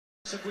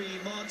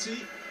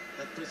Marty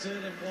at Brazil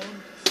in 1,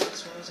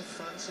 Francois of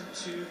France in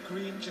 2,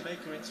 Green,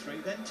 Jamaica in 3,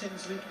 then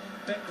Tinsley,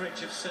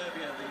 Bekric of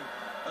Serbia,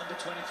 the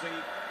under-23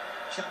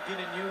 champion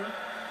in Europe,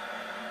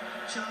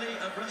 Charlie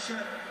of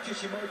Russia,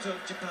 Kishimoto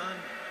of Japan,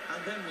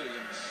 and then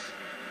Williams.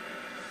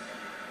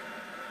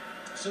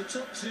 So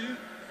top 2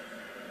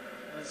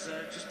 has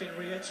just been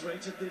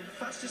reiterated. The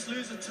fastest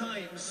loser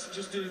times,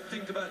 just to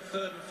think about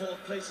 3rd and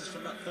 4th places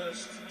from that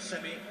first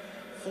semi,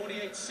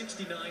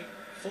 48.69,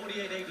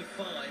 48.85.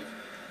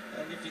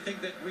 And if you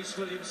think that Rhys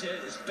Williams here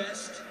is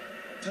best,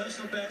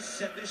 personal best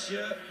set this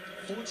year,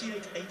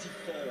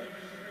 48.84.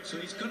 So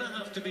he's going to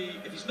have to be,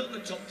 if he's not in the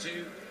top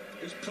 2,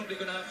 he's probably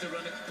going to have to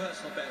run a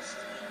personal best.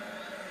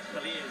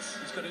 Well, he is.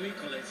 He's got to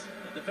equal it,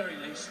 at the very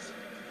least,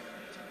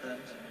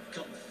 and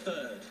come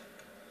 3rd.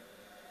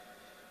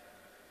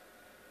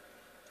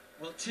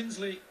 Well,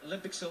 Tinsley,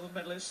 Olympic silver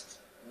medalist,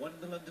 won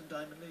the London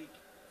Diamond League,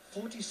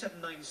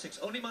 47.96.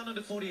 Only man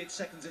under 48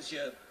 seconds this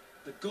year.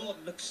 But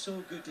Gordon looked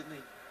so good, didn't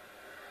he?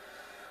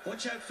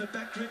 Watch out for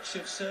Bekric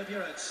of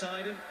Serbia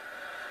outside him,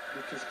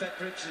 because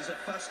Bekric is a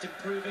fast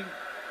improving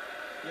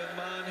young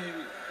man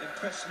who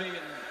impressed me in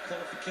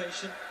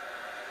qualification.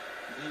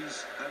 And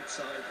he's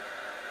outside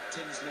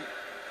Tinsley.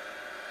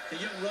 The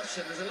young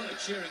Russian, there's a lot of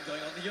cheering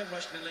going on. The young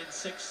Russian in lane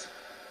 6,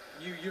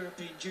 new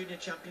European junior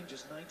champion,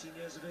 just 19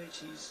 years of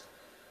age. He's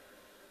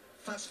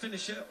fast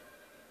finisher.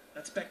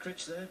 That's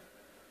Bekric there.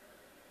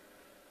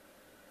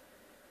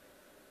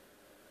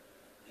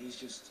 He's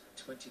just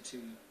 22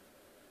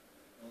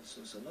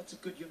 also, so lots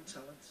of good young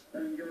talent.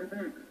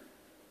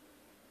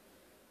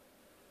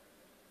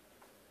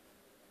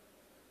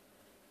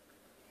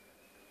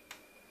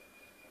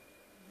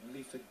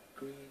 Leaford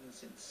Green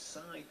is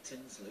inside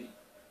Tinsley.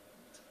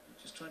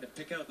 Just trying to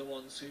pick out the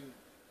ones who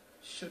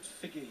should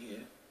figure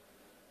here.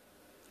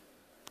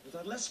 We've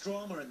had less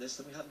drama in this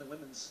than we had in the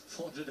women's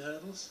 400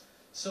 hurdles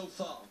so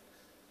far.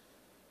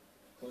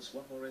 Of course,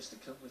 one more race to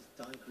come with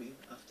Di Green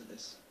after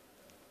this.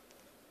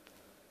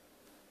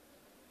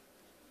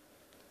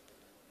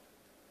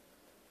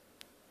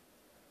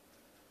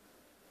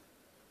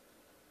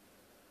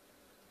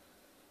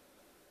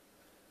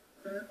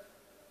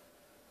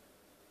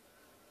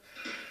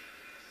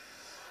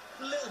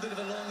 A little bit of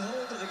a long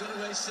haul, but they got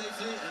away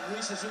safely, and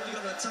Rhys has really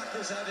got to attack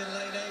this out in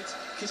lane 8.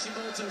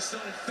 Kishimoto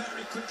started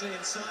very quickly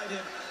inside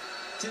him.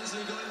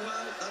 Tinsley going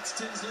well, that's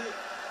Tinsley.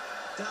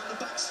 Down the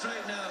back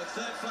straight now,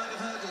 3rd flight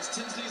of hurdles.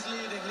 Tinsley's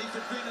leading,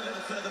 Leaford Green a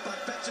little further back.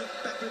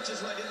 Bekric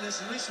is right in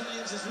this, and Rhys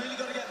Williams has really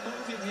got to get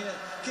moving here.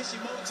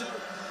 Kishimoto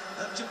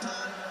of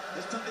Japan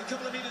is probably a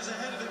couple of metres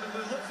ahead of him, and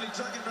will hopefully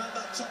drag him around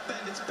that top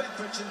bend. It's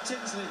Bekric and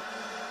Tinsley.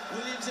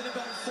 Williams in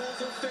about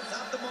 4th or 5th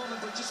at the moment,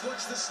 but just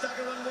watch the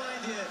stagger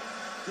unwind here.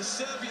 The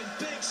Serbian,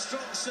 big,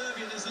 strong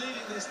Serbian is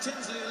leading this.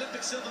 Tinsley,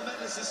 Olympic silver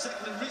medalist, is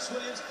 2nd, and Rhys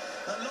Williams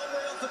a long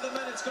way off at the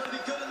minute. It's got to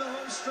be good in the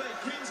home straight.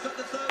 Green's got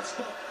the 3rd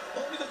spot.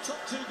 Only the top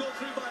 2 go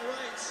through by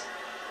rights.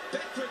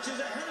 Bekric is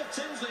ahead of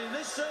Tinsley, and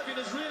this Serbian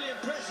is really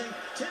impressing.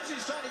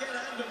 Tinsley's trying to get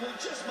ahead of him, will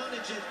just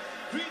manage it.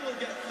 Green will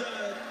get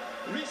 3rd.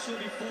 Rhys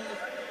will be 4th.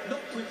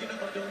 Not quick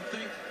enough, I don't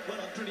think. Well,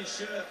 I'm pretty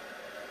sure.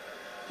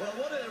 Well,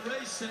 what a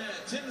race there.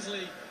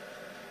 Tinsley,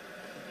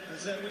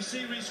 as we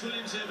see Rhys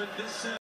Williams here, but this